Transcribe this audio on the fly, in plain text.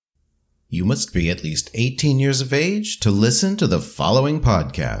You must be at least 18 years of age to listen to the following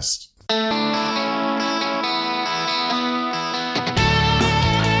podcast. I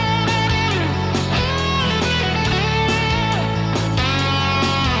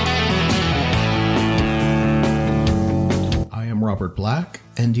am Robert Black,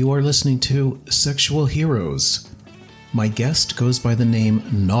 and you are listening to Sexual Heroes. My guest goes by the name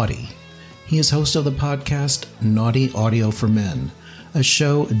Naughty. He is host of the podcast Naughty Audio for Men, a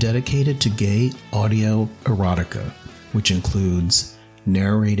show dedicated to gay audio erotica, which includes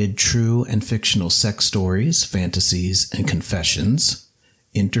narrated true and fictional sex stories, fantasies, and confessions,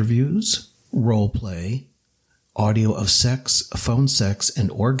 interviews, role play, audio of sex, phone sex, and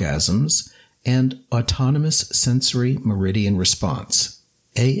orgasms, and autonomous sensory meridian response,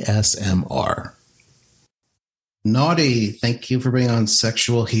 ASMR. Naughty, thank you for being on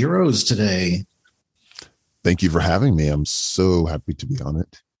Sexual Heroes today. Thank you for having me. I'm so happy to be on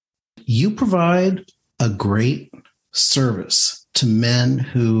it. You provide a great service to men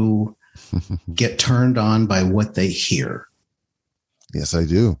who get turned on by what they hear. Yes, I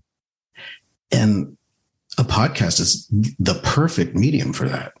do. And a podcast is the perfect medium for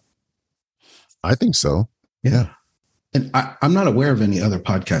that. I think so. Yeah. And I'm not aware of any other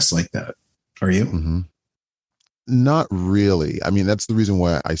podcasts like that. Are you? Mm-hmm. Not really. I mean, that's the reason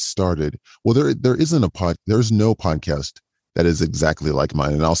why I started. Well, there's no podcast that is exactly like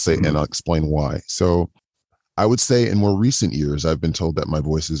mine. And I'll say, and I'll explain why. So I would say in more recent years, I've been told that my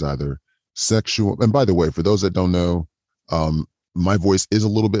voice is either sexual. And by the way, for those that don't know, my voice is a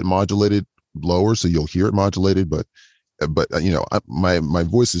little bit modulated lower. So you'll hear it modulated, but you know, my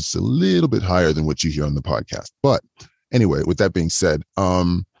voice is a little bit higher than what you hear on the podcast. But anyway, with that being said,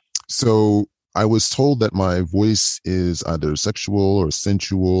 so I was told that my voice is either sexual or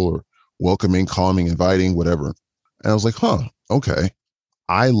sensual or welcoming, calming, inviting, whatever. And I was like, okay.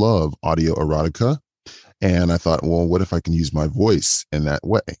 I love audio erotica. And I thought, well, what if I can use my voice in that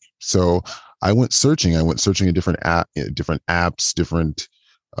way? So I went searching in different apps, different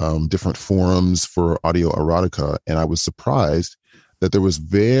forums for audio erotica. And I was surprised that there was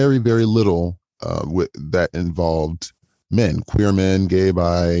very, very little that involved men, queer men, gay,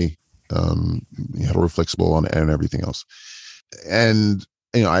 bi, heteroflexible, and everything else. And,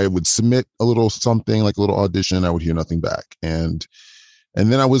 you know, I would submit a little something, like a little audition. I would hear nothing back. And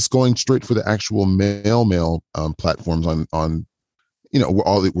then I was going straight for the actual male platforms on, you know,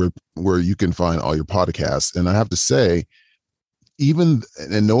 where you can find all your podcasts. And I have to say, even,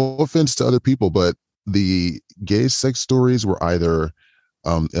 and no offense to other people, but the gay sex stories were either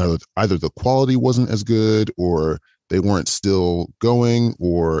the quality wasn't as good, or they weren't still going,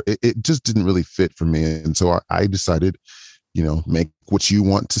 or it just didn't really fit for me. And so I decided, you know, make what you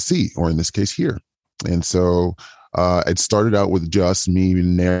want to see, or in this case, hear. And so it started out with just me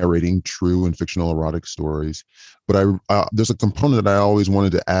narrating true and fictional erotic stories. But there's a component that I always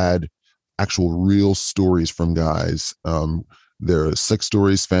wanted to add, actual real stories from guys. There are sex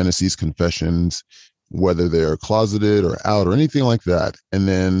stories, fantasies, confessions, whether they're closeted or out or anything like that. And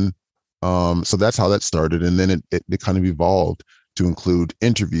then so that's how that started. And then it kind of evolved to include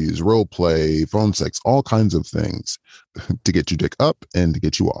interviews, role play, phone sex, all kinds of things to get your dick up and to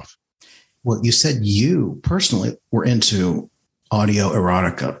get you off. Well, you said you personally were into audio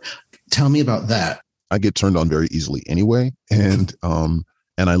erotica. Tell me about that. I get turned on very easily anyway. And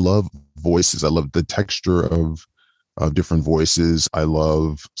I love voices. I love the texture of different voices. I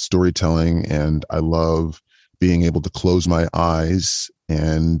love storytelling, and I love being able to close my eyes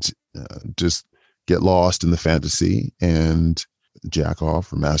and just get lost in the fantasy and jack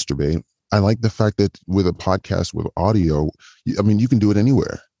off or masturbate. I like the fact that with a podcast with audio, I mean, you can do it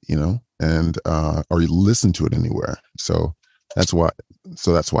anywhere, you know, and or you listen to it anywhere. So that's why.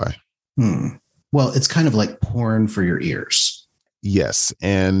 Well, it's kind of like porn for your ears. Yes,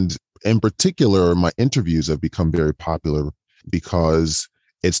 and in particular, my interviews have become very popular because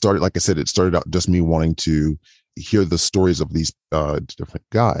it started, like I said, it started out just me wanting to hear the stories of these different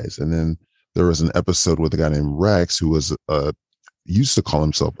guys. And then there was an episode with a guy named Rex, who was used to call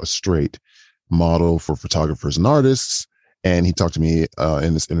himself a straight model for photographers and artists. And he talked to me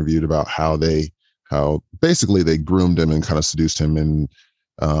in this interview about how basically they groomed him and kind of seduced him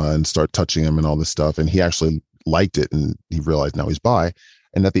and start touching him and all this stuff. And he actually liked it, and he realized now he's bi.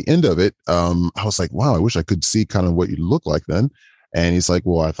 And at the end of it, I was like, wow, I wish I could see kind of what you look like then. And he's like,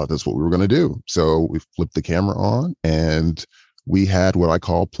 well, I thought that's what we were going to do. So we flipped the camera on and we had what I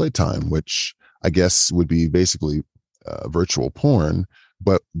call playtime, which I guess would be basically virtual porn.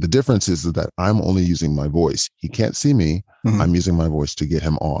 But the difference is that I'm only using my voice. He can't see me. Mm-hmm. I'm using my voice to get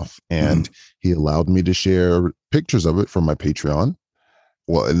him off. And he allowed me to share pictures of it from my Patreon.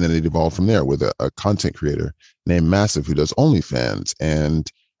 well, and then it evolved from there with a content creator named Massive who does OnlyFans. And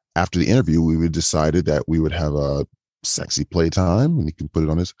after the interview, we would decided that we would have a sexy playtime, and he can put it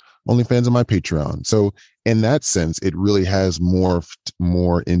on his OnlyFans and my Patreon. So in that sense, it really has morphed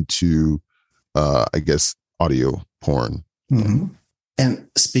more into, I guess, audio porn. Mm-hmm. And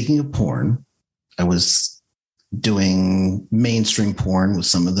speaking of porn, I was doing mainstream porn with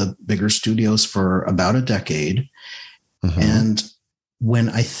some of the bigger studios for about a decade. Mm-hmm. And when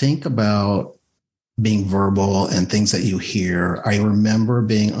I think about being verbal and things that you hear, I remember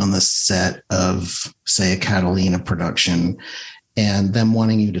being on the set of, say, a Catalina production and them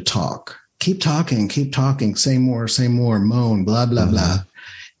wanting you to talk. Keep talking, say more, moan, blah, blah, mm-hmm. blah.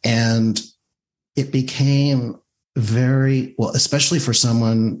 And it became very, well, especially for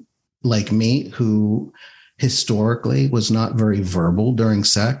someone like me who historically was not very verbal during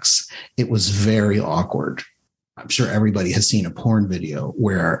sex, it was very awkward. I'm sure everybody has seen a porn video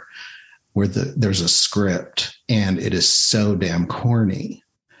where there's a script and it is so damn corny.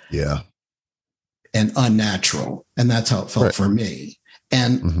 Yeah. And unnatural. And that's how it felt right. for me.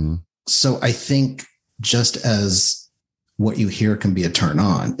 And mm-hmm. so I think just as what you hear can be a turn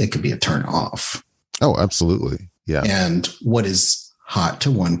on, it could be a turn off. Oh, absolutely. Yeah. And what is hot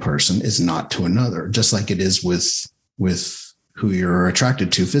to one person is not to another, just like it is with who you're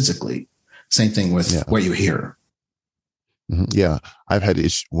attracted to physically. Same thing with what you hear. Mm-hmm. Yeah. I've had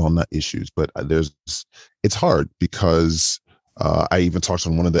not issues, but it's hard because I even talked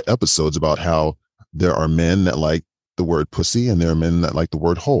on one of the episodes about how there are men that like the word pussy and there are men that like the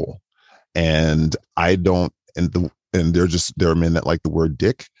word hole. And I don't, and there are men that like the word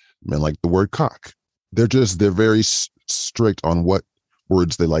dick, men like the word cock. They're very strict on what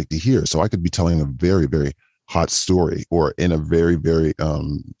words they like to hear. So I could be telling a very, very hot story or in a very, very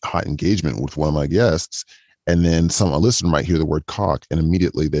hot engagement with one of my guests. And then a listener might hear the word cock and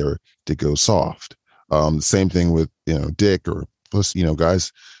immediately they're to go soft. Same thing with, dick or pussy,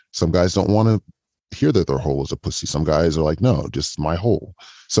 guys. Some guys don't want to hear that their hole is a pussy. Some guys are like, no, just my hole.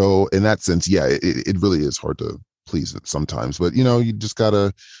 So in that sense, yeah, it really is hard to please it sometimes. But, you just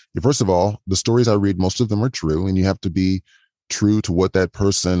gotta, first of all, the stories I read, most of them are true. And you have to be true to what that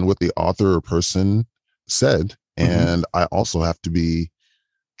person, what the author or person said. Mm-hmm. And I also have to be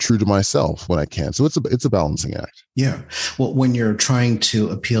true to myself when I can. So it's a balancing act. Yeah. Well, when you're trying to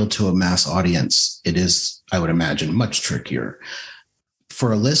appeal to a mass audience, it is, I would imagine, much trickier.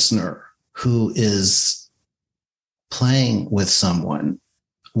 For a listener who is playing with someone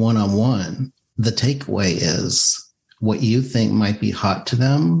one-on-one, the takeaway is what you think might be hot to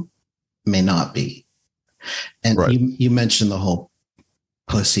them may not be. And right. you mentioned the whole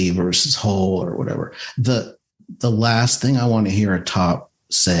pussy versus hole or whatever. The last thing I want to hear a top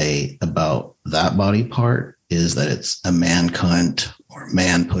say about that body part is that it's a man cunt or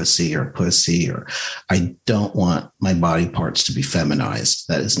man pussy, or I don't want my body parts to be feminized.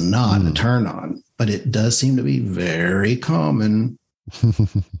 That is not a turn on, but it does seem to be very common.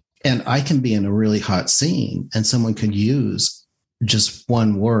 And I can be in a really hot scene and someone could use just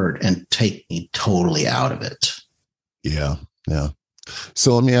one word and take me totally out of it. Yeah. Yeah.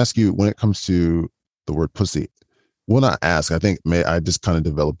 So let me ask you, when it comes to the word pussy, when I ask, I think I just kind of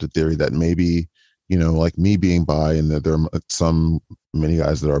developed a theory that maybe, like me being bi, and that there are many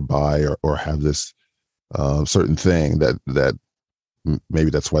guys that are bi or have this certain thing that maybe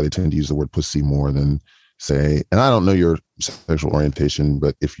that's why they tend to use the word pussy more than say, and I don't know your sexual orientation,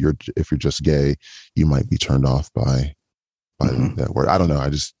 but if you're just gay, you might be turned off by mm-hmm. that word. I don't know. I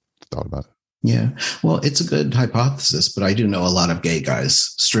just thought about it. Yeah. Well, it's a good hypothesis, but I do know a lot of gay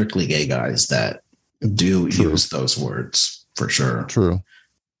guys, strictly gay guys, that do use those words for sure. True.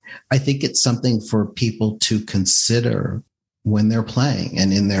 I think it's something for people to consider when they're playing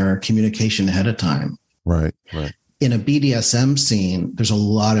and in their communication ahead of time. Right. Right. In a BDSM scene, there's a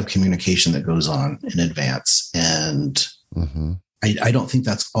lot of communication that goes on in advance. And mm-hmm. I don't think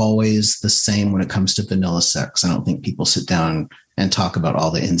that's always the same when it comes to vanilla sex. I don't think people sit down and talk about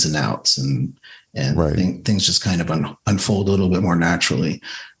all the ins and outs and right. things just kind of unfold a little bit more naturally.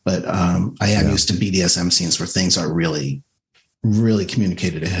 But I am used to BDSM scenes where things are really, really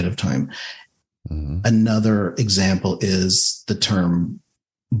communicated ahead of time. Mm-hmm. Another example is the term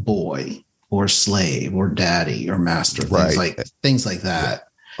boy or slave or daddy or master, things like that.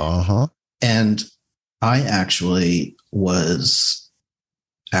 Uh-huh. And I actually was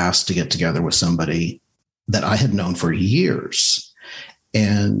asked to get together with somebody that I had known for years.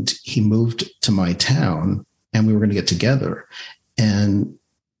 And he moved to my town and we were going to get together and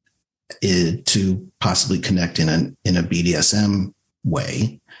to possibly connect in a BDSM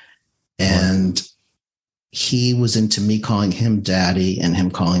way. And he was into me calling him daddy and him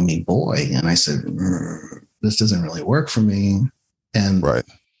calling me boy. And I said, this doesn't really work for me. And Right.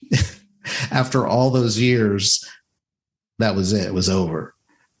 after all those years, that was it. It was over.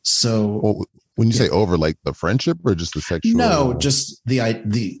 So Well, when you say over, like the friendship or just the sexual? no, just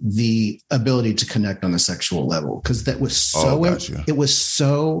the ability to connect on a sexual level, because that was so it was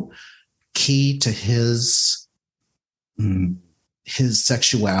so key to his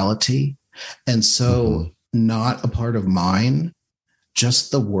sexuality, and so not a part of mine, just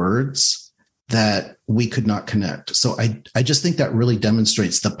the words, that we could not connect. So I just think that really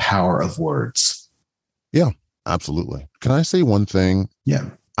demonstrates the power of words. Yeah, absolutely. Can I say one thing? Yeah.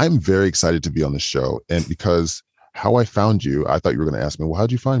 I'm very excited to be on the show. And because how I found you, I thought you were going to ask me, well,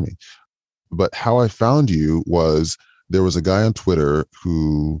 how'd you find me? But how I found you was there was a guy on Twitter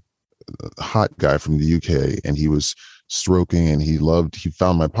who, a hot guy from the UK, and he was stroking and he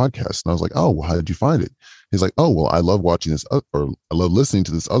found my podcast. And I was like, oh, well, how did you find it? He's like, oh, well, I love watching this, or I love listening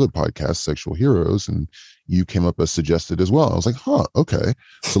to this other podcast, Sexual Heroes. And you came up as suggested as well. I was like, huh, okay.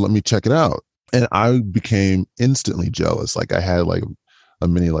 So let me check it out. And I became instantly jealous. Like I had like a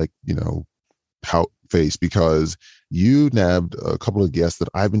mini, like, pout face, because you nabbed a couple of guests that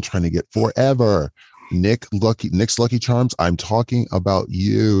I've been trying to get forever. Nick's Lucky Charms. I'm talking about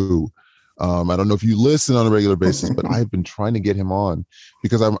you. I don't know if you listen on a regular basis, but I've been trying to get him on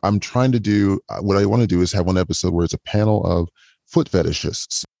because I'm trying to do what I want to do is have one episode where it's a panel of foot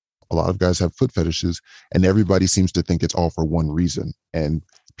fetishists. A lot of guys have foot fetishes, and everybody seems to think it's all for one reason. And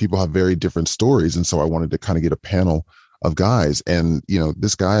people have very different stories. And so I wanted to kind of get a panel of guys. And,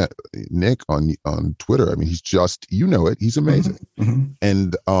 this guy, Nick on Twitter, I mean, he's just, he's amazing.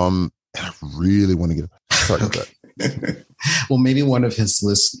 And I really want to get, sorry about that. Well, maybe one of his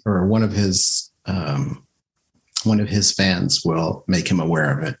lists or one of his fans will make him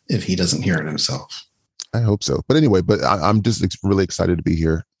aware of it if he doesn't hear it himself. I hope so. But anyway, I'm just really excited to be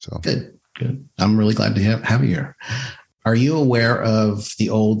here. So good. I'm really glad to have you here. Are you aware of the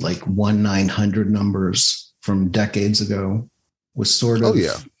old 1-900 numbers from decades ago? Was sort of. Oh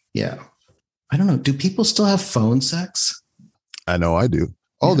yeah. Yeah. I don't know. Do people still have phone sex? I know I do.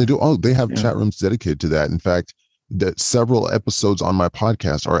 Oh, yeah. They do. Oh, they have chat rooms dedicated to that. In fact, that several episodes on my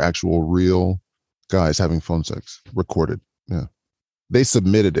podcast are actual real guys having phone sex recorded. Yeah. They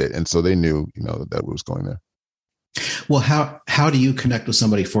submitted it. And so they knew, that was going there. Well, how do you connect with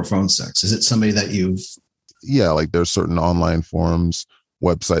somebody for phone sex? Is it somebody that you've... Yeah. Like there's certain online forums,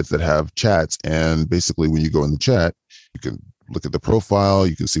 websites that have chats. And basically when you go in the chat, you can look at the profile,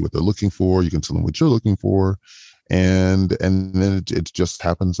 you can see what they're looking for. You can tell them what you're looking for. And then it just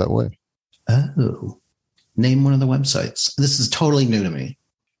happens that way. Oh, name one of the websites. This is totally new to me.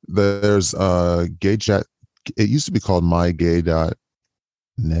 There's gay chat. It used to be called mygay.net,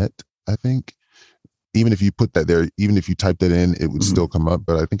 I think. Even if you put that there, even if you type that in, it would still come up.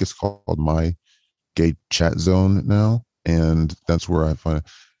 But I think it's called My Gay Chat Zone now. And that's where I find,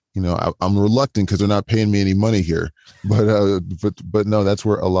 I'm reluctant because they're not paying me any money here. But no, that's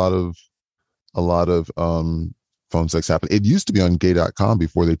where a lot of phone sex happen. It used to be on gay.com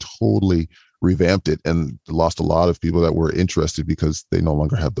before they totally revamped it and lost a lot of people that were interested because they no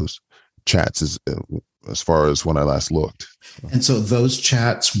longer have those chats as far as when I last looked. And so those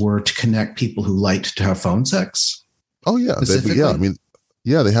chats were to connect people who liked to have phone sex? Oh yeah.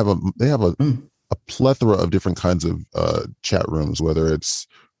 They have a plethora of different kinds of chat rooms, whether it's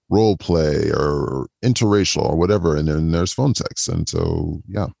role play or interracial or whatever. And then there's phone sex. And so,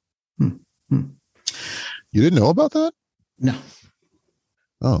 yeah. You didn't know about that? No.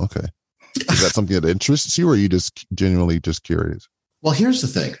 Oh, okay. Is that something that interests you, or are you just genuinely just curious? Well, here's the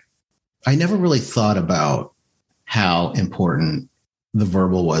thing. I never really thought about how important the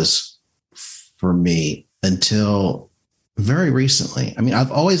verbal was for me until very recently. I mean,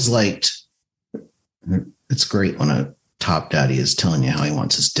 I've always liked, it's great when a top daddy is telling you how he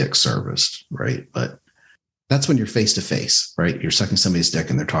wants his dick serviced, right? But that's when you're face to face, right? You're sucking somebody's dick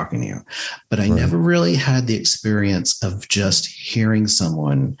and they're talking to you. But I never really had the experience of just hearing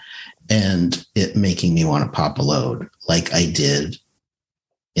someone and it making me want to pop a load like I did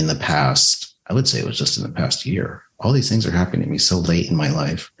in the past. I would say it was just in the past year. All these things are happening to me so late in my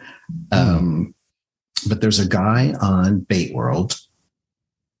life. But there's a guy on Bait World.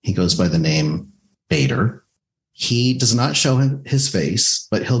 He goes by the name Baiter. He does not show his face,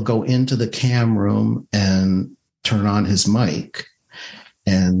 but he'll go into the cam room and turn on his mic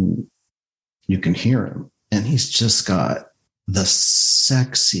and you can hear him. And he's just got the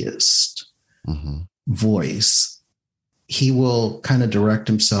sexiest voice. He will kind of direct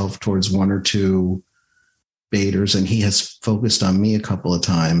himself towards one or two baiters, and he has focused on me a couple of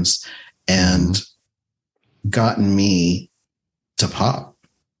times. And gotten me to pop.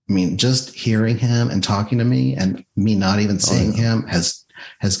 I mean, just hearing him and talking to me and me not even seeing him has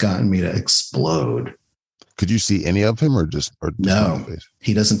gotten me to explode. Could you see any of him or just no,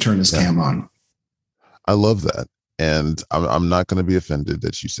 he doesn't turn his cam on. I love that. And I'm not going to be offended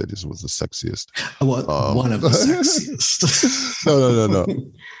that you said this was the sexiest. Well, one of the sexiest. No.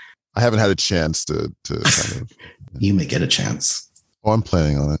 I haven't had a chance to kind of. You may get a chance. Oh, I'm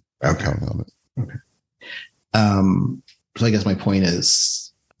planning on it. Okay. So I guess my point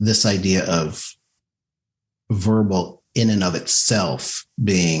is this idea of verbal in and of itself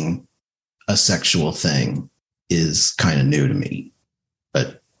being a sexual thing is kind of new to me,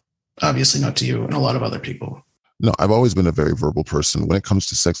 but obviously not to you and a lot of other people. No, I've always been a very verbal person. When it comes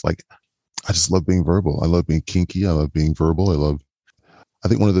to sex, like, I just love being verbal. I love being kinky. I love being verbal. I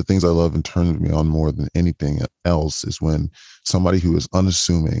think one of the things I love and turns me on more than anything else is when somebody who is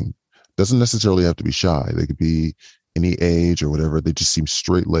unassuming doesn't necessarily have to be shy. They could be any age or whatever. They just seem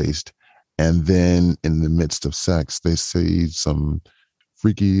straight-laced. And then in the midst of sex, they say some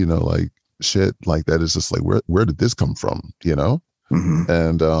freaky, like shit like that. Is just like, where did this come from? Mm-hmm.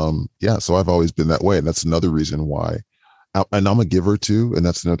 And so I've always been that way. And that's another reason why, and I'm a giver too. And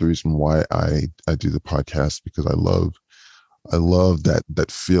that's another reason why I do the podcast, because I love that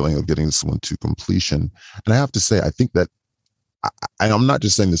feeling of getting someone to completion. And I have to say, I think that I'm not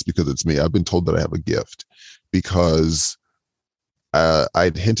just saying this because it's me. I've been told that I have a gift, because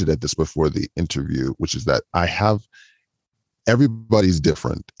I'd hinted at this before the interview, which is that everybody's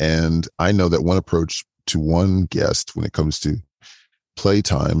different. And I know that one approach to one guest when it comes to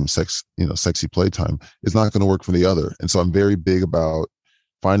playtime, sexy playtime, is not going to work for the other. And so I'm very big about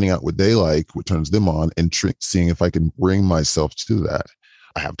finding out what they like, what turns them on, and seeing if I can bring myself to that.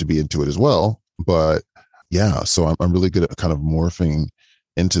 I have to be into it as well, but yeah, so I'm really good at kind of morphing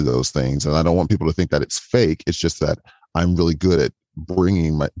into those things. And I don't want people to think that it's fake. It's just that I'm really good at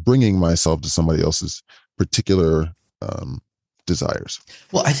bringing myself to somebody else's particular desires.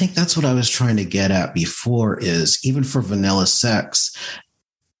 Well, I think that's what I was trying to get at before, is even for vanilla sex,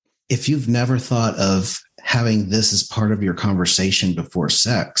 if you've never thought of having this as part of your conversation before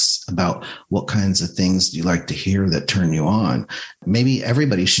sex about what kinds of things do you like to hear that turn you on, maybe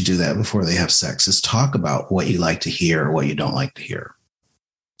everybody should do that before they have sex, is talk about what you like to hear, what you don't like to hear.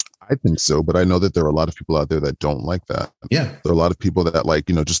 I think so, but I know that there are a lot of people out there that don't like that. Yeah. There are a lot of people that like,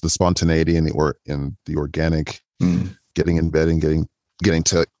 just the spontaneity and the organic getting in bed and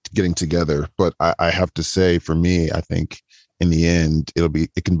getting together. But I have to say, for me, I think in the end,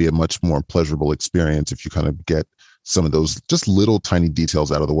 it can be a much more pleasurable experience if you kind of get some of those just little tiny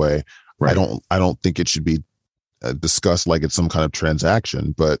details out of the way. Right. I don't think it should be discussed like it's some kind of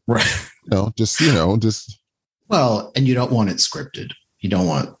transaction, but right. just. Well, and you don't want it scripted. You don't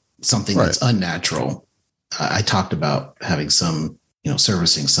want something that's unnatural. I talked about having some,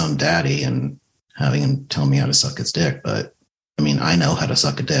 servicing some daddy and having him tell me how to suck his dick. But I mean, I know how to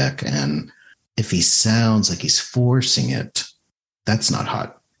suck a dick. And if he sounds like he's forcing it, that's not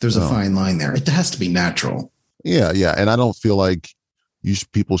hot. There's a fine line there. It has to be natural. Yeah. Yeah. And I don't feel like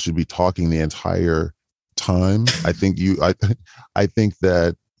people should be talking the entire time. I think I think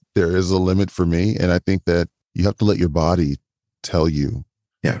that there is a limit for me. And I think that you have to let your body tell you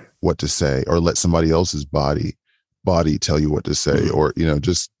what to say, or let somebody else's body tell you what to say, or,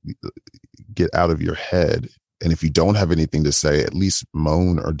 just get out of your head. And if you don't have anything to say, at least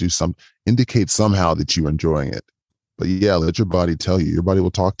moan or indicate somehow that you're enjoying it. But yeah, let your body tell you. Your body will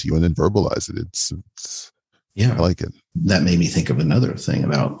talk to you, and then verbalize it. It's I like it. That made me think of another thing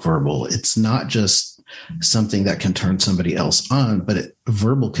about verbal. It's not just something that can turn somebody else on, but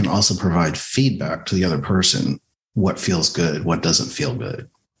verbal can also provide feedback to the other person. What feels good, what doesn't feel good.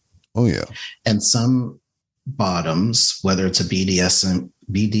 Oh yeah. And some bottoms, whether it's a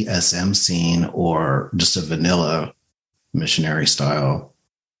BDSM scene or just a vanilla missionary style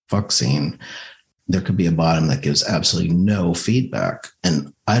fuck scene, there could be a bottom that gives absolutely no feedback.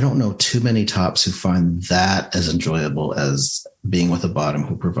 And I don't know too many tops who find that as enjoyable as being with a bottom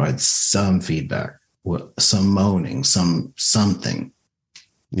who provides some feedback, some moaning, something.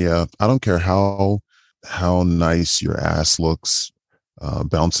 Yeah. I don't care how nice your ass looks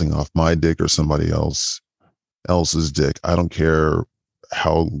bouncing off my dick or somebody else's dick. I don't care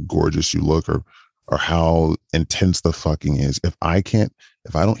how gorgeous you look or how intense the fucking is. If I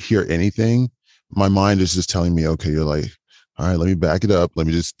don't hear anything, my mind is just telling me, okay, you're like, all right, let me back it up. Let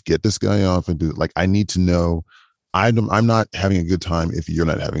me just get this guy off and do it. Like, I need to know I'm not having a good time if you're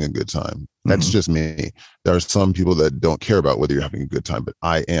not having a good time. That's just me. There are some people that don't care about whether you're having a good time, but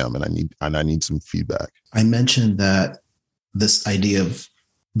I am, and I need some feedback. I mentioned that this idea of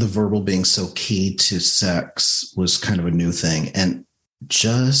the verbal being so key to sex was kind of a new thing. And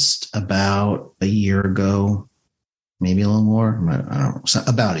just about a year ago, maybe a little more, I don't know,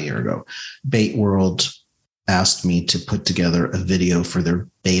 about a year ago, Bait World asked me to put together a video for their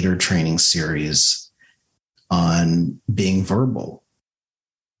baiter training series on being verbal.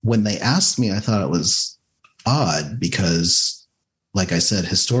 When they asked me, I thought it was odd because, like I said,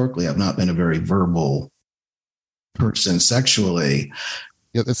 historically, I've not been a very verbal person sexually.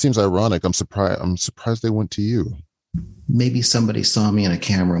 Yeah, that seems ironic. I'm surprised they went to you. Maybe somebody saw me in a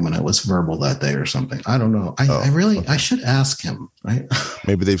camera when I was verbal that day or something. I don't know. I should ask him. Right?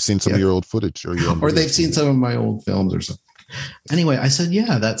 Maybe they've seen some of your old footage or they've seen some of my old films or something. Anyway, I said,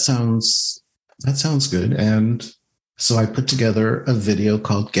 yeah, that sounds good. And so I put together a video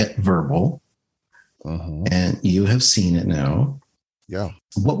called Get Verbal. And you have seen it now. Yeah.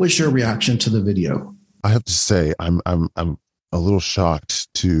 What was your reaction to the video? I have to say, I'm a little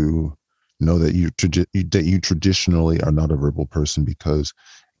shocked to know that you traditionally are not a verbal person, because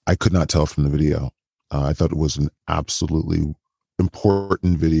I could not tell from the video. I thought it was an absolutely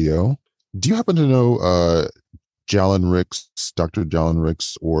important video. Do you happen to know Dr. Jalen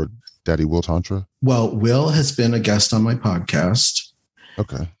Ricks, or Daddy Will Tantra? Well, Will has been a guest on my podcast.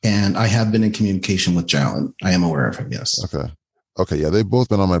 Okay. And I have been in communication with Jalen. I am aware of him, yes. Okay. Yeah, they've both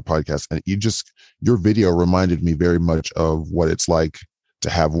been on my podcast, and your video reminded me very much of what it's like to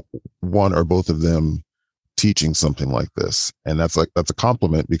have one or both of them teaching something like this. And that's a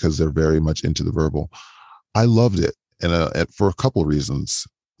compliment, because they're very much into the verbal. I loved it. And for a couple of reasons.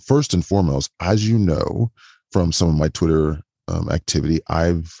 First and foremost, as you know, from some of my Twitter activity,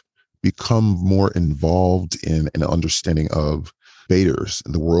 I've become more involved in an understanding of baiters,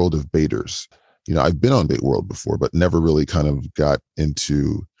 the world of baiters. You know, I've been on Bait World before, but never really kind of got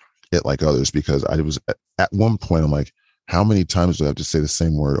into it like others, because I was at one point, I'm like, how many times do I have to say the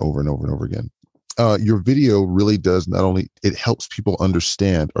same word over and over and over again? Your video really does not only, it helps people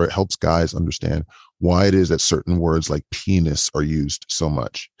understand, or it helps guys understand why it is that certain words like penis are used so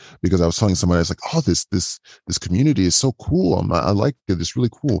much. Because I was telling somebody, I was like, oh, this community is so cool. I like it. It's really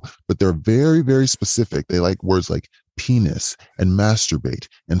cool. But they're very, very specific. They like words like penis and masturbate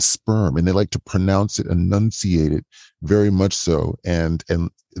and sperm, and they like to pronounce it, enunciate it very much so. And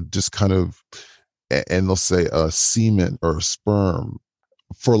just kind of, and they'll say semen or sperm.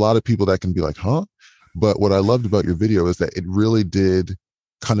 For a lot of people, that can be like, huh? But what I loved about your video is that it really did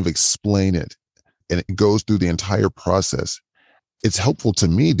kind of explain it, and it goes through the entire process. It's helpful to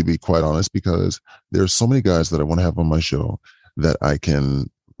me, to be quite honest, because there's so many guys that I want to have on my show that I can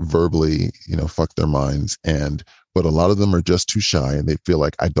verbally, fuck their minds. But a lot of them are just too shy, and they feel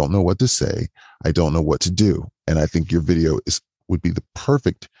like, I don't know what to say. I don't know what to do. And I think your video would be the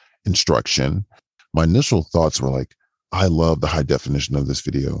perfect instruction. My initial thoughts were like, I love the high definition of this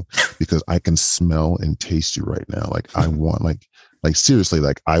video, because I can smell and taste you right now. Like, I want, like seriously,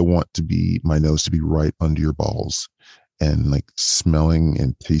 like, I want my nose to be right under your balls, and like smelling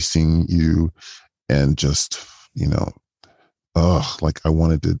and tasting you, and just, like I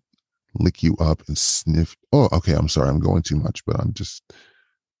wanted to lick you up and sniff. Oh, okay. I'm sorry. I'm going too much, but I'm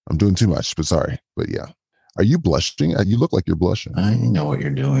doing too much, but sorry. But yeah. Are you blushing? You look like you're blushing. I know what you're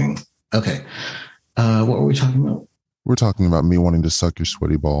doing. Okay. What were we talking about? We're talking about me wanting to suck your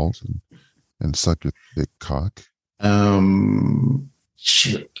sweaty balls and suck your thick cock.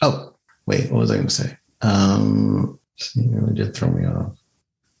 Shoot. Oh, wait. What was I going to say? You really did throw me off.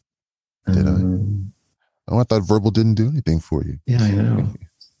 Did I? Oh, I thought verbal didn't do anything for you. Yeah, I know.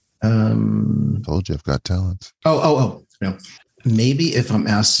 I told you I've got talent. Oh, no. Maybe if I'm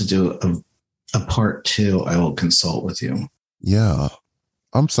asked to do a part 2, I will consult with you. Yeah.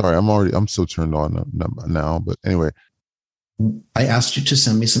 I'm sorry. I'm so turned on now. But anyway. I asked you to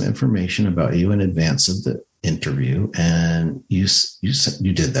send me some information about you in advance of the interview, and you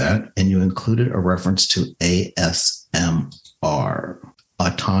did that, and you included a reference to ASMR,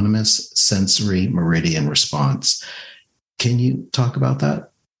 Autonomous Sensory Meridian Response. Can you talk about that?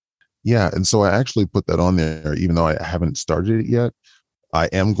 Yeah. And so I actually put that on there, even though I haven't started it yet. I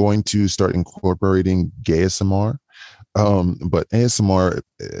am going to start incorporating ASMR. But ASMR,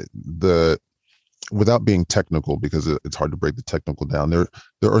 without being technical, because it's hard to break the technical down, there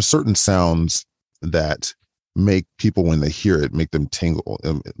are certain sounds that make people, when they hear it, make them tingle.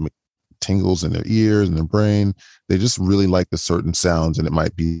 Tingles in their ears and their brain. They just really like the certain sounds, and it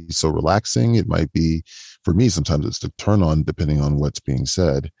might be so relaxing. It might be, for me, sometimes it's to turn on, depending on what's being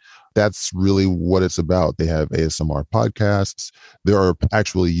said. That's really what it's about. They have ASMR podcasts. There are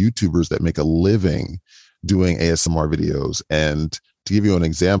actually YouTubers that make a living doing ASMR videos. And to give you an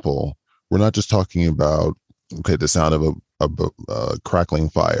example, we're not just talking about, the sound of crackling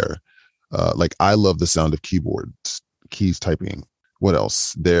fire. Like I love the sound of keys typing. What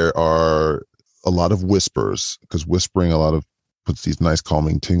else? There are a lot of whispers, because whispering puts these nice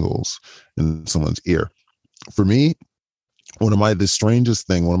calming tingles in someone's ear. For me, one of my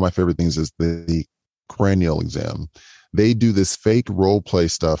favorite things is the cranial exam. They do this fake role play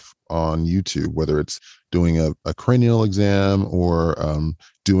stuff on YouTube, whether it's doing a cranial exam or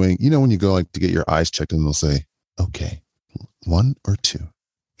doing, when you go like to get your eyes checked and they'll say, okay, 1 or 2,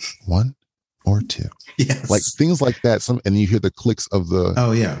 1 or 2. Yes. Like things like that. And you hear the clicks of the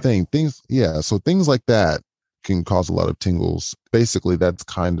thing. So things like that can cause a lot of tingles. Basically, that's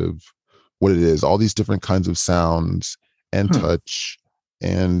kind of what it is. All these different kinds of sounds and touch,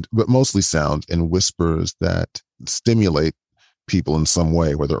 but mostly sound and whispers that stimulate people in some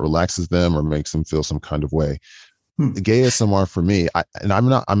way, whether it relaxes them or makes them feel some kind of way. Gay ASMR for me,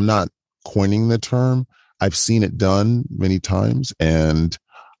 I'm not coining the term. I've seen it done many times, and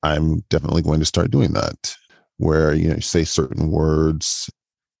I'm definitely going to start doing that, where you say certain words,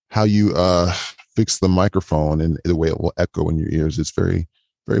 how you fix the microphone and the way it will echo in your ears. It's very,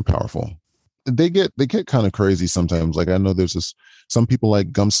 very powerful. They get kind of crazy sometimes. Like I know there's some people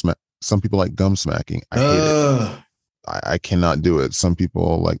like gum smacking. I hate it. I cannot do it. Some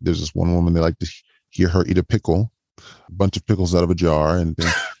people there's this one woman, they like to hear her eat a bunch of pickles out of a jar, and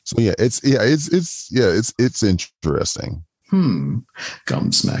so it's interesting.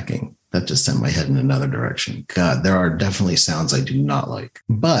 Gum smacking. That just sent my head in another direction. God, there are definitely sounds I do not like,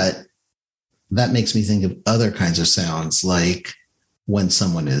 but that makes me think of other kinds of sounds, like when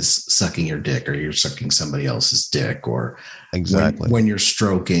someone is sucking your dick, or you're sucking somebody else's dick, or exactly when you're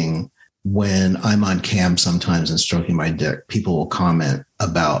stroking. When I'm on cam sometimes and stroking my dick, people will comment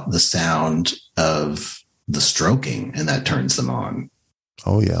about the sound of the stroking, and that turns them on.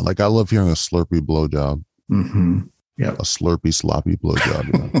 Oh yeah. Like I love hearing a slurpy blowjob. Mm-hmm. Yep. A slurpy, sloppy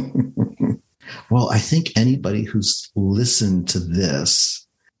blowjob. Yeah. Well, I think anybody who's listened to this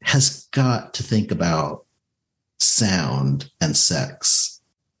has got to think about sound and sex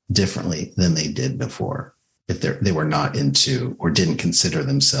differently than they did before, if they were not into or didn't consider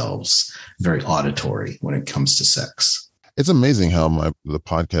themselves very auditory when it comes to sex. It's amazing how the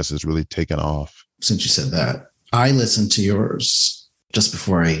podcast has really taken off. Since you said that, I listened to yours just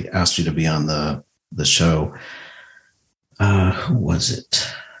before I asked you to be on the show. Who was it?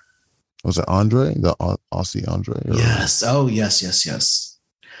 Was it Andre, the Aussie Andre? Or? Yes. Oh, yes.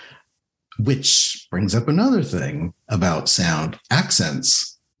 Which brings up another thing about sound,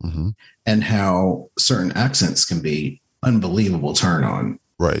 accents, and how certain accents can be unbelievable turn on.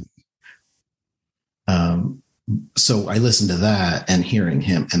 Right. So I listened to that and hearing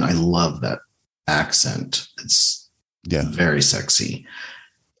him, and I love that accent. It's very sexy.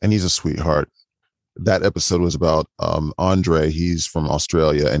 And he's a sweetheart. That episode was about Andre. He's from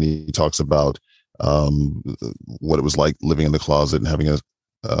Australia, and he talks about what it was like living in the closet and having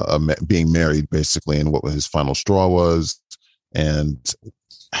being married, basically, and what his final straw was, and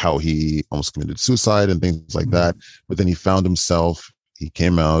how he almost committed suicide and things like that. But then he found himself. He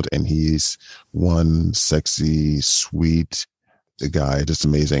came out, and he's one sexy, sweet guy, just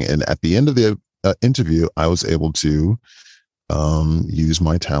amazing. And at the end of the interview, I was able to use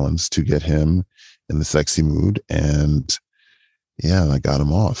my talents to get him in the sexy mood, and I got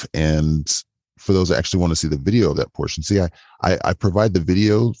him off. And for those that actually want to see the video of that portion, I provide the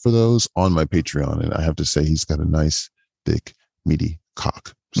video for those on my Patreon, and I have to say he's got a nice, thick, meaty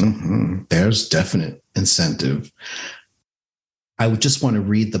cock. So. There's definite incentive. I would just want to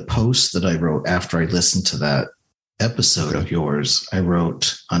read the post that I wrote after I listened to that episode of yours. I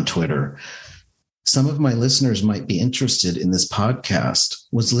wrote on Twitter, some of my listeners might be interested in this podcast.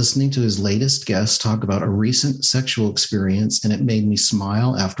 Was listening to his latest guest talk about a recent sexual experience, and it made me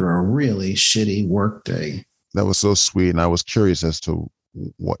smile after a really shitty work day. That was so sweet. And I was curious as to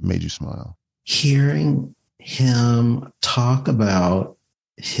what made you smile. Hearing him talk about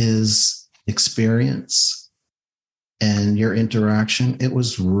his experience and your interaction, it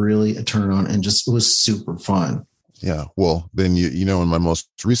was really a turn on, and it was super fun. Yeah. Well, then, in my most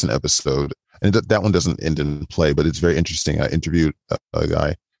recent episode, and that one doesn't end in play, but it's very interesting. I interviewed a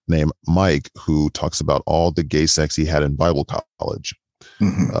guy named Mike who talks about all the gay sex he had in Bible college,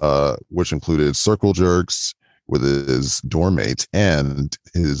 which included circle jerks with his dorm mates and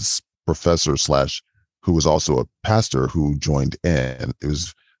his professor / who was also a pastor who joined in. It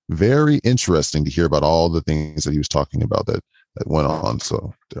was very interesting to hear about all the things that he was talking about that went on.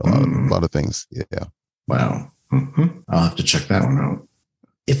 So there are a lot of things. Yeah. Wow. I'll have to check that one out.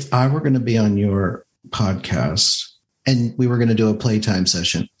 If I were going to be on your podcast and we were going to do a playtime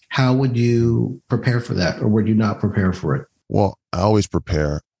session, how would you prepare for that? Or would you not prepare for it? Well, I always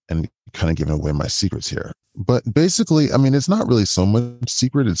prepare and kind of giving away my secrets here. But basically, I mean, it's not really so much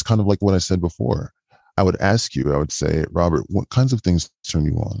secret. It's kind of like what I said before. I would ask you, I would say, Robert, what kinds of things turn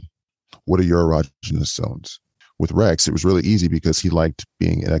you on? What are your erogenous zones? With Rex, it was really easy because he liked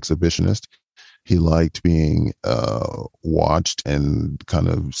being an exhibitionist. He liked being watched and kind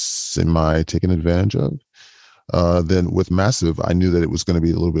of semi taken advantage of. Then with Massive, I knew that it was going to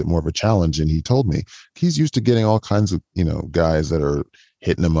be a little bit more of a challenge. And he told me he's used to getting all kinds of, guys that are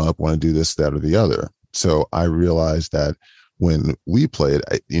hitting him up, want to do this, that, or the other. So I realized that when we played,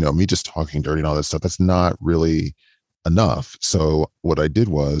 me just talking dirty and all that stuff, that's not really enough. So what I did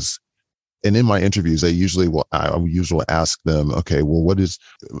was, and in my interviews, I usually ask them, okay, well, what is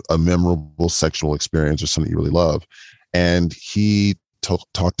a memorable sexual experience or something you really love? And he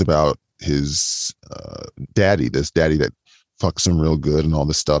talked about his daddy that fucks him real good and all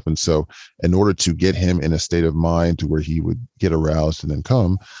this stuff. And so in order to get him in a state of mind to where he would get aroused and then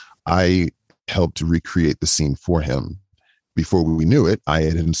come, I helped to recreate the scene for him. Before we knew it, I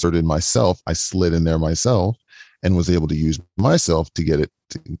had inserted myself. I slid in there myself and was able to use myself to get it,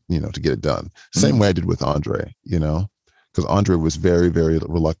 to get it done. Same way I did with Andre, because Andre was very, very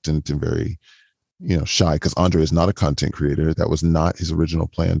reluctant and very, shy, because Andre is not a content creator. That was not his original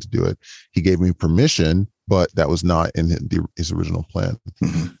plan to do it. He gave me permission, but that was not in his original plan.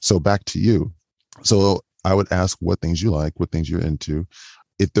 So back to you. So I would ask what things you like, what things you're into.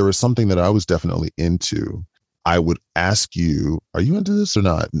 If there was something that I was definitely into, I would ask you, are you into this or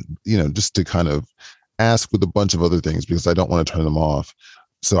not? Just to kind of ask with a bunch of other things, because I don't want to turn them off.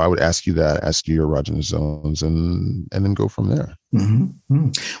 So I would ask you your erogenous zones, and then go from there.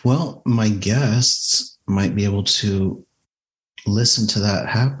 Well, my guests might be able to listen to that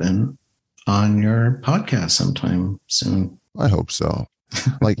happen on your podcast sometime soon. I hope so.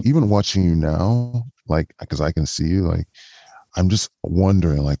 Like, even watching you now, like, because I can see you, like, I'm just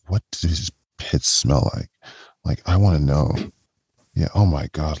wondering, like, what does his pits smell like? Like, I want to know. Yeah. Oh my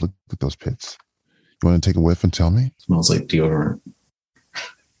God. Look at those pits. You want to take a whiff and tell me? Smells like deodorant.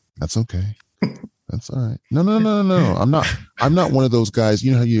 That's okay. That's all right. No. I'm not one of those guys.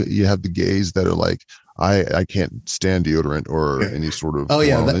 You know how you have the gays that are like, I can't stand deodorant or any sort of. Oh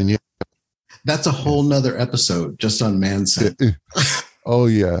yeah. That's a whole nother episode just on man scent. Oh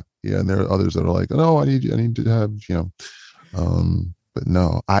yeah. Yeah. And there are others that are like, no, I need to have, but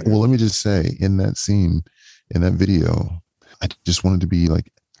no, well, let me just say, in that scene, in that video, I just wanted to be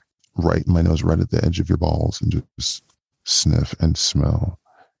like right, my nose right at the edge of your balls, and just sniff and smell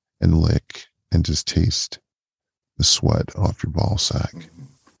and lick and just taste the sweat off your ball sack,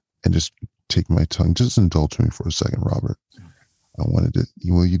 and just take my tongue. Just indulge me for a second, Robert. I wanted to,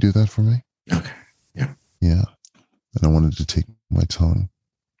 will you do that for me? Okay. Yeah. Yeah. And I wanted to take my tongue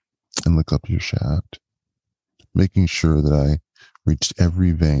and lick up your shaft, making sure that I reached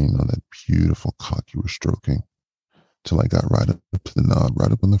every vein on that beautiful cock you were stroking, till I got right up to the knob,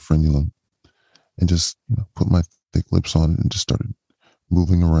 right up on the frenulum, and just put my thick lips on it and just started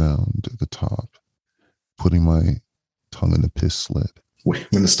moving around at the top, putting my tongue in the piss slit. Wait, I'm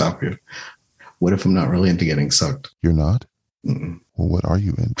going to stop you. What if I'm not really into getting sucked? You're not? Mm-mm. Well, what are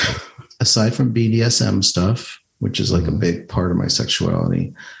you into? Aside from BDSM stuff, which is like a big part of my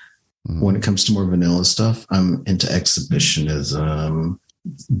sexuality, when it comes to more vanilla stuff, I'm into exhibitionism.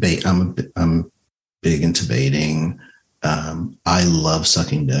 I'm big into baiting. I love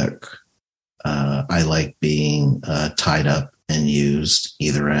sucking dick. I like being tied up and used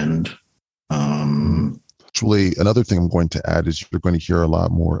either end. Actually, another thing I'm going to add is you're going to hear a lot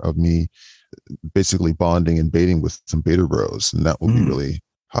more of me basically bonding and baiting with some beta bros, and that will be really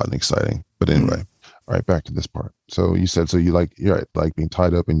hot and exciting. But anyway, all right, back to this part. So you said, you like being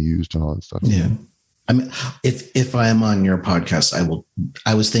tied up and used and all that stuff. Yeah. I mean, if I am on your podcast,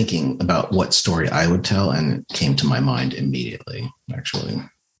 I was thinking about what story I would tell, and it came to my mind immediately, actually.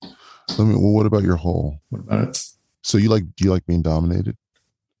 What about your hole? What about it? So do you like being dominated?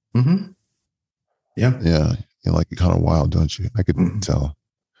 Mm-hmm. Yeah. Yeah. You like it kind of wild, don't you? I could tell.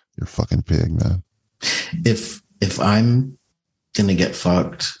 You're a fucking pig, man. If I'm going to get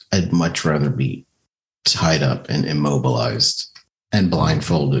fucked, I'd much rather be tied up and immobilized and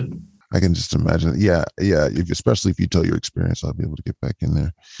blindfolded. I can just imagine. Yeah. Especially if you tell your experience, I'll be able to get back in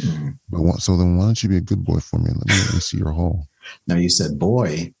there. But so then why don't you be a good boy for me and let me see your hole? Now you said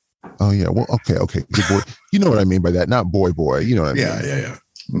boy. Oh yeah. Well, okay. Good boy. You know what I mean by that? Not boy. You know what I mean? Yeah.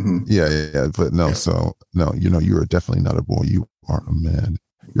 Mm-hmm. Yeah. But no. Yeah. So no. You are definitely not a boy. You are a man.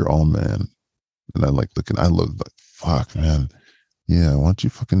 You're all man. And I love like, fuck, man. Yeah. Why don't you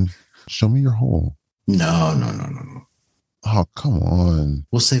fucking show me your hole? No. Oh, come on.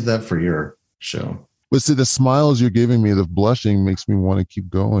 We'll save that for your show. But see, the smiles you're giving me, the blushing makes me want to keep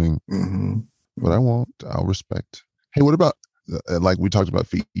going. Mm-hmm. But I won't. I'll respect. Hey, what about like we talked about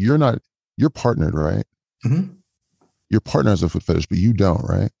feet? You're partnered, right? Mm-hmm. Your partner has a foot fetish, but you don't,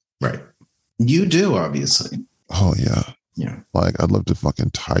 right? Right. You do, obviously. Oh yeah. Yeah. Like I'd love to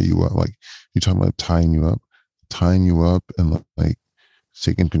fucking tie you up. Like you talking about tying you up and like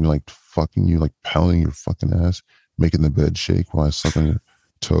taking like fucking you, like pounding your fucking ass, making the bed shake while I suck on your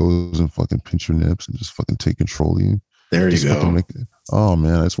toes and fucking pinch your nips and just fucking take control of you. There you go. Oh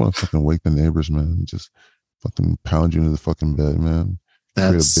man, I just want to fucking wake the neighbors, man. Just fucking pound you into the fucking bed, man.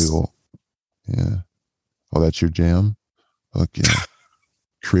 That's create a big old, yeah. Oh, that's your jam? Fuck yeah.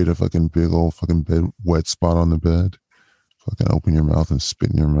 Create a fucking big old fucking bed wet spot on the bed. Fucking open your mouth and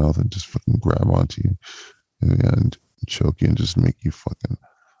spit in your mouth and just fucking grab onto you and choke you and just make you fucking,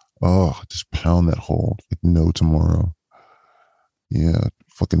 just pound that hole like no tomorrow. Yeah,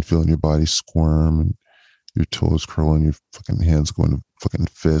 fucking feeling your body squirm and your toes curling, your fucking hands going to fucking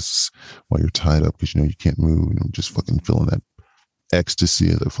fists while you're tied up because you know you can't move. And I'm just fucking feeling that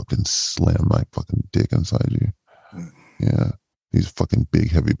ecstasy of the fucking slam my fucking dick inside you. Yeah, these fucking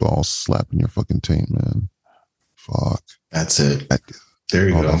big heavy balls slapping your fucking taint, man. Fuck. That's it. There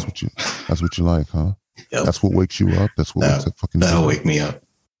you go. That's what you like, huh? Yep. That's what wakes you up. That's what wakes up fucking. That'll wake me up.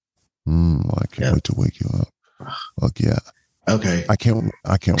 Well, I can't wait to wake you up. Fuck yeah. Okay. I can't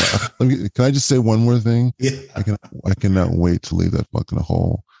wait. Can I just say one more thing? Yeah. I cannot wait to leave that fucking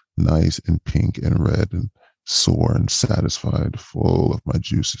hole nice and pink and red and sore and satisfied, full of my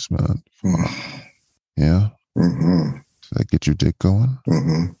juices, man. Yeah. Mm-hmm. Did that get your dick going?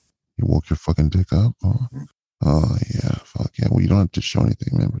 Mm-hmm. You woke your fucking dick up? Oh yeah, fuck yeah. Well, you don't have to show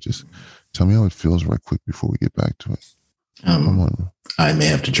anything, man, but just tell me how it feels right quick before we get back to it. Come on. I may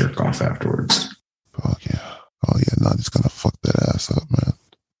have to jerk off afterwards. Fuck yeah. Oh yeah, Nadi's gonna fuck that ass up, man.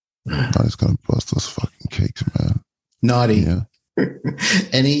 Nadi's gonna bust those fucking cakes, man. Naughty. Yeah.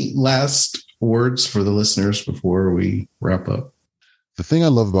 Any last words for the listeners before we wrap up? The thing I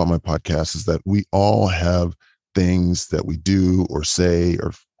love about my podcast is that we all have things that we do or say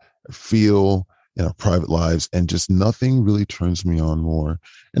or feel in our private lives, and just nothing really turns me on more.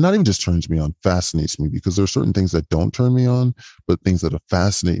 And not even just turns me on, fascinates me, because there are certain things that don't turn me on, but things that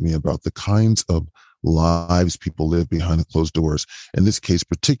fascinate me about the kinds of lives people live behind the closed doors. In this case,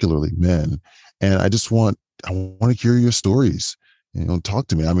 particularly men. And I want to hear your stories. Talk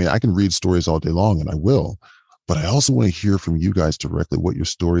to me. I mean, I can read stories all day long, and I will, but I also want to hear from you guys directly what your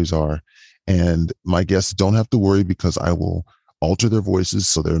stories are. And my guests don't have to worry, because I will alter their voices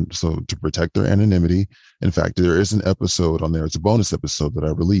so to protect their anonymity. In fact, there is an episode on there. It's a bonus episode that I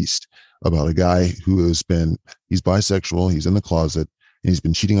released about a guy who he's bisexual. He's in the closet, and he's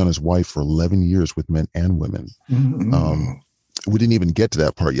been cheating on his wife for 11 years with men and women. Mm-hmm. We didn't even get to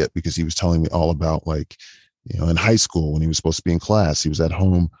that part yet, because he was telling me all about, like, in high school when he was supposed to be in class, he was at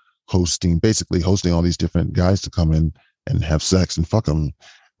home hosting all these different guys to come in and have sex and fuck them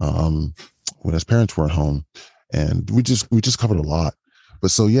when his parents weren't home. And we just covered a lot.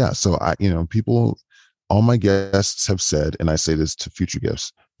 But so I, people, all my guests have said, and I say this to future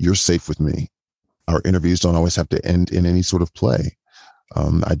guests, you're safe with me. Our interviews don't always have to end in any sort of play.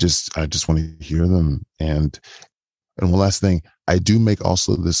 I just want to hear them. And one last thing, I do make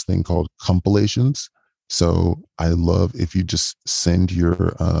also this thing called compilations. So I love if you just send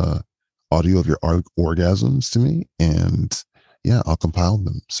your audio of your orgasms to me, and I'll compile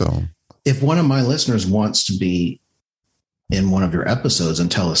them. So if one of my listeners wants to be in one of your episodes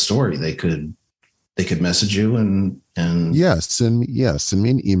and tell a story, they could message you and send me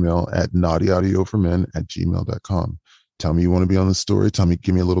an email at naughtyaudioformen@gmail.com. Tell me you want to be on the story.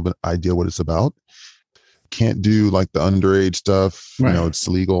 Give me a little bit idea what it's about. Can't do like the underage stuff. Right. It's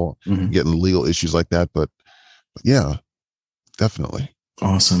illegal, getting legal issues like that. But yeah, definitely.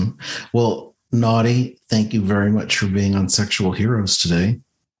 Awesome. Well, Naughty, thank you very much for being on Sexual Heroes today.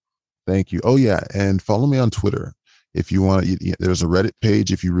 Thank you. Oh yeah. And follow me on Twitter. If you want, there's a Reddit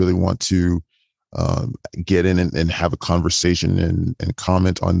page if you really want to get in and have a conversation and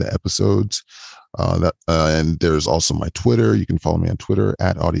comment on the episodes. And there's also my Twitter. You can follow me on Twitter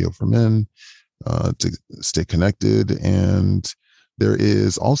 @AudioForMen to stay connected. And there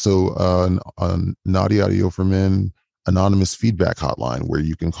is also a Naughty Audio for Men anonymous feedback hotline where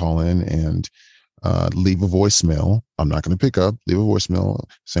you can call in and leave a voicemail. I'm not going to pick up. Leave a voicemail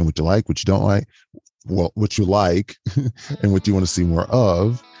saying what you like, what you don't like, what you like, and what you want to see more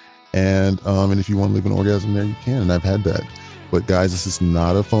of. And if you want to leave an orgasm there, you can. And I've had that. But guys, this is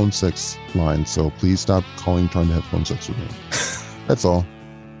not a phone sex line, so please stop calling trying to have phone sex with me. That's all.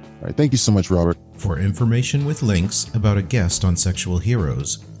 All right. Thank you so much, Robert. For information with links about a guest on Sexual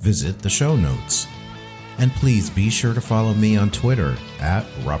Heroes, visit the show notes. And please be sure to follow me on Twitter at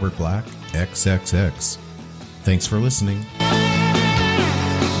RobertBlackXXX. Thanks for listening.